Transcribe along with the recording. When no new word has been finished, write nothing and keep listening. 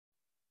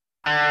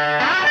He's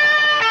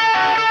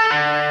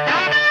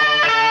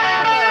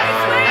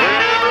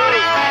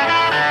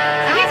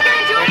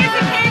going to join us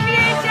at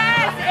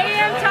VHS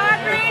AM Talk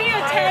Radio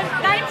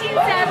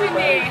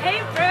 1970.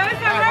 Hey Bruce,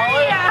 how are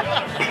you?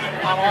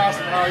 I'm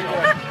awesome. How are you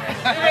doing?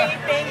 Great,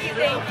 thank you,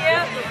 thank you.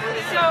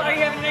 So, are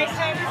you having a nice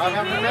time this evening? I'm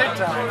having a great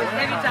time.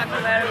 Have you talked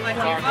about it with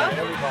people?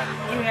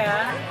 Everybody.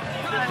 Yeah.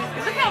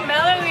 Look how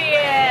mellow he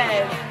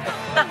is.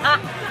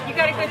 You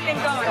got a good thing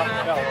going, huh?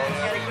 You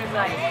got a good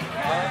life.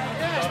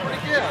 Yeah, it's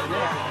pretty good.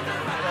 Yeah.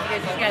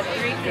 Because you got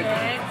 3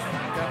 kids.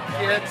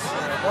 Kids,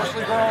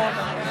 mostly grown.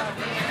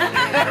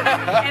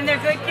 And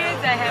they're good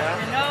kids. I happen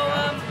to know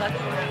them.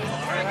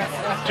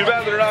 Too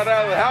bad they're not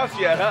out of the house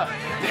yet, huh?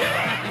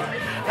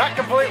 Not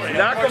completely.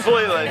 Not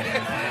completely.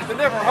 They're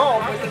never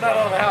home, but they're not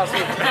out of the house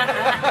either.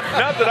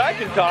 Not that I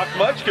can talk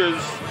much,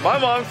 because my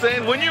mom's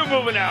saying, when you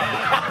moving out?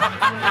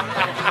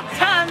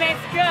 Tom,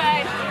 that's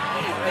good.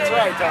 That's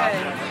right, Tom.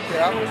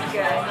 Yeah. That is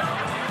good.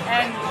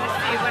 And let's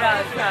see, what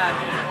else?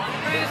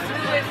 Bruce,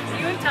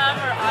 you and Tom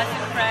are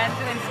awesome friends,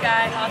 and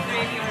Scott, all 3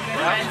 of you were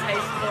good friends in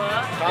high school.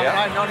 Tom and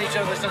I have known each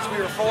other since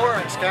we were 4,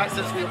 and Scott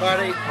since we were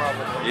about 8,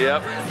 probably.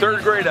 Yep.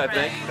 3rd grade, I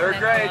think. 3rd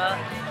grade.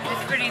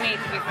 It's pretty neat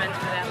to be friends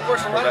with them. Of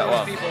course, a lot of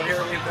those people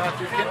here we've gone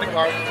through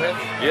kindergarten with.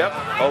 Yep.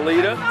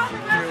 Alita.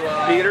 Through,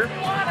 Peter.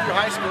 Through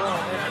high school.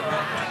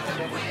 And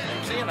then,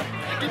 seeing them.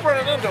 I keep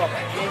running into them.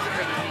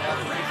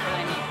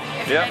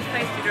 It's a nice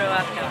place to grow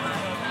up, though.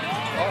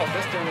 Oh,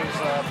 Vista was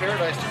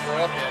paradise to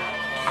grow up in.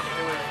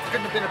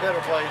 Couldn't have been a better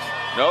place.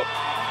 Nope.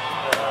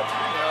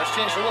 It's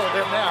changed a little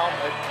bit now,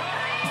 but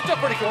it's still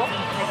pretty cool.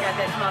 They got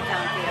that small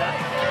town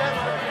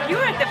feel. You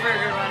were at the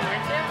burger run,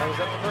 weren't you? I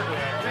was at the burger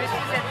run. Bruce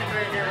was at the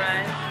burger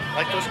run.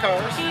 Like those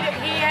cars. He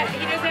doesn't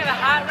have a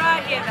hot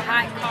rod. He has a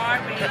hot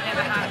car, but he doesn't have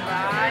a hot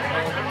rod.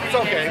 It's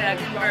okay. He has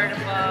a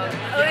convertible.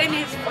 Oh, and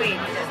his fleet.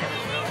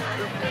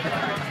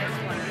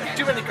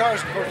 Too many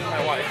cars according to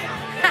my wife.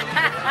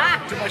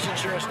 Too much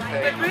insurance to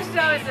pay. But Bruce is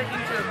always looking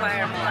to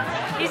acquire more.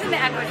 He's in the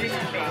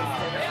acquisition phase.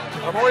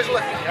 I'm always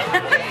looking, yeah.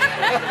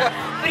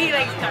 But he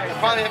likes cars. I'll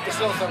probably have to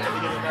sell something to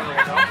get another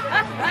one.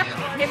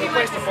 If he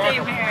wants to stay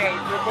married.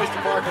 Good place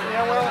to park them.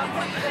 Yeah, well,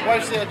 my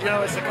wife said, you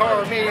know, it's the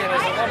car or me, and I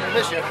said, I'm going to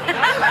miss you.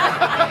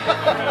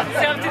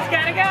 Something's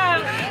got to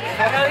go.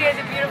 Well, he has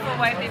a beautiful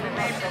wife. They've been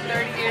married for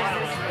 30 years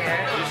this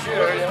year.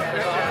 Sure,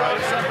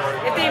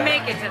 yeah. If they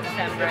make it to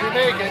December. If we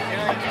make it,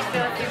 yeah. There's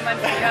still a few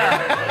months to go.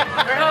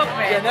 We're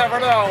hoping. You never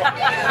know.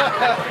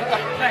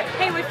 But,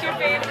 hey, who's your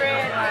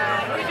favorite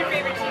teacher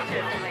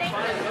from high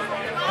school?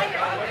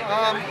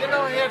 You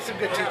know, he had some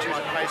good teachers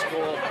in high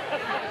school.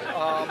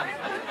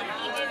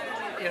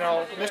 You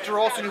know,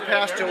 Mr. Olson, who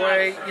passed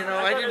away, you know,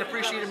 I didn't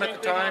appreciate him at the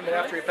time, but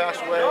after he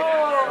passed away,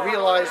 I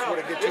realized what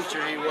a good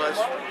teacher he was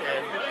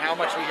and how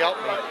much he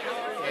helped me.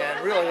 And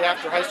really,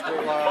 after high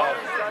school,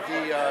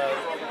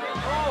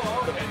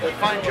 the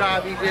fine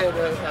job he did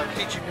of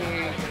teaching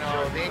me, you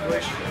know, the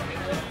English,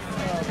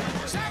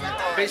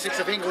 basics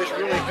of English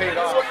really paid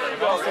off.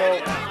 And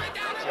also,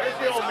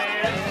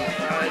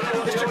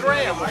 Mr.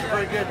 Graham was a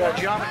very good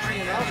geometry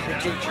and algebra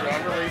teacher. I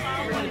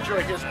really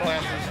enjoyed his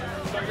classes,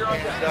 and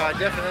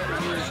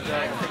definitely used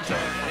things from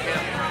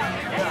him.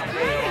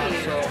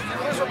 So,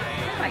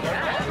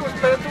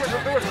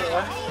 there was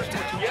more.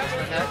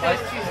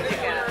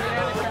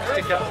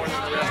 Stick out more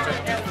than the rest of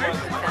them.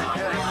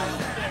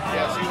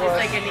 Yes, he was.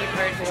 Like a neat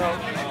person.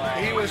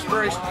 He was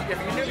very. If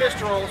you knew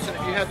Mr. Olson,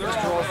 if you had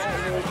Mr. Olson, you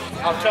knew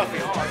how tough he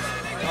was.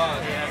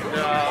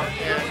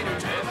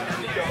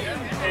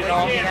 You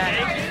know,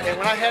 and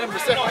when I had him the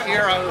 2nd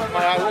year, I rolled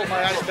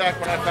my eyes back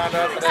when I found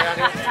out that I had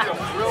him.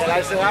 And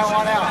I said, I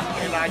want out.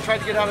 And I tried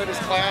to get out of his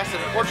class,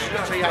 and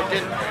unfortunately I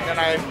didn't. And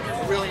I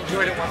really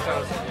enjoyed it once I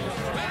was in.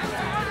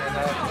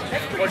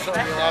 And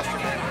unfortunately we lost him.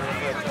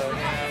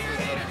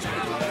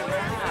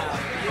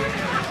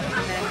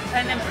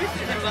 And then Bruce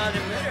is involved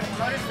in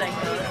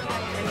motorcycles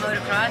and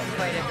motocross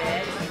quite a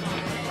bit.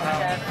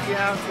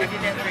 Yeah, if you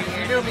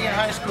knew me in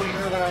high school, you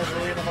knew that I was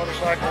really into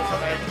motorcycles,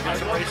 and I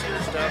did some racing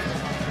and stuff.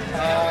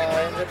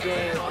 I ended up doing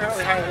it at a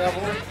fairly high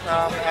level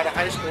out of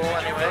high school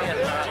anyway, and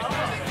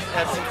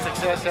had some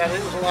success at it.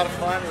 It was a lot of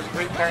fun. It was a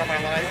great part of my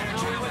life.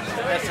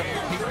 I met some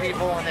neat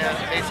people and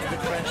made some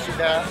good friends through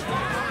that.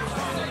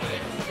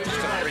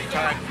 Just a great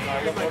time.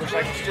 I love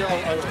motorcycles still.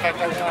 In fact,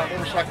 I was on a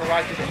motorcycle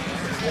ride today.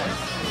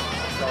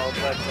 So,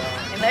 but,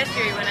 and last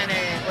year you went on a,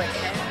 what,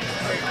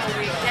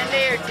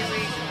 10-day or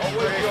 2-week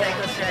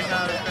motorcycle trek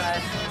all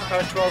across?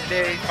 About a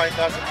 12-day,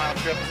 5,000-mile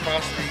trip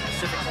across the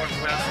Pacific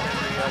Northwest and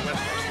the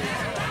West Coast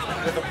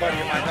with a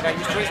buddy of mine that I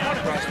used to race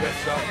motocross with.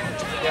 So,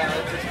 yeah,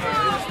 it was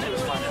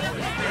fun.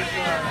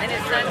 And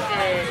his son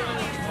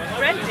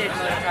Fred did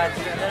motocross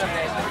for a little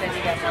bit, but then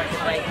he got more into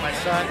bike. My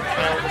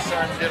oldest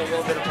son, did a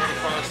little bit of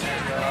motocross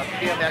and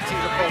BMX. He's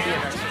a pro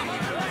BMX.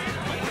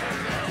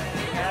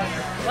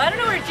 Well, I don't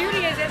know where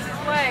Judy is. That's his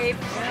wife.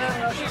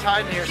 Yeah, she's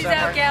hiding here she's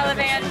somewhere. Out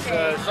gallivanting.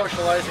 She's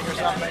socializing or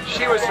something.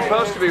 She was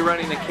supposed to be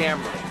running the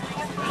camera.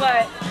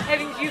 But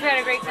you've had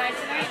a great time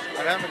tonight?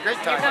 I'm having a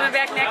great time. You're coming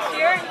back next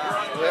year?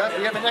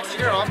 Yeah, next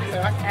year I'll be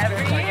back.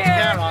 Every I year.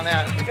 can count on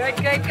that. Good,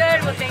 good,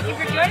 good. Well, thank you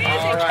for joining us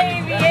at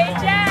KV.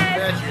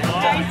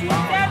 bet you.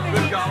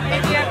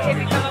 1970. If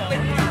you come up with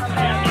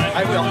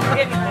I will.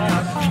 it.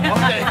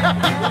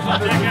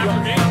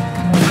 Okay.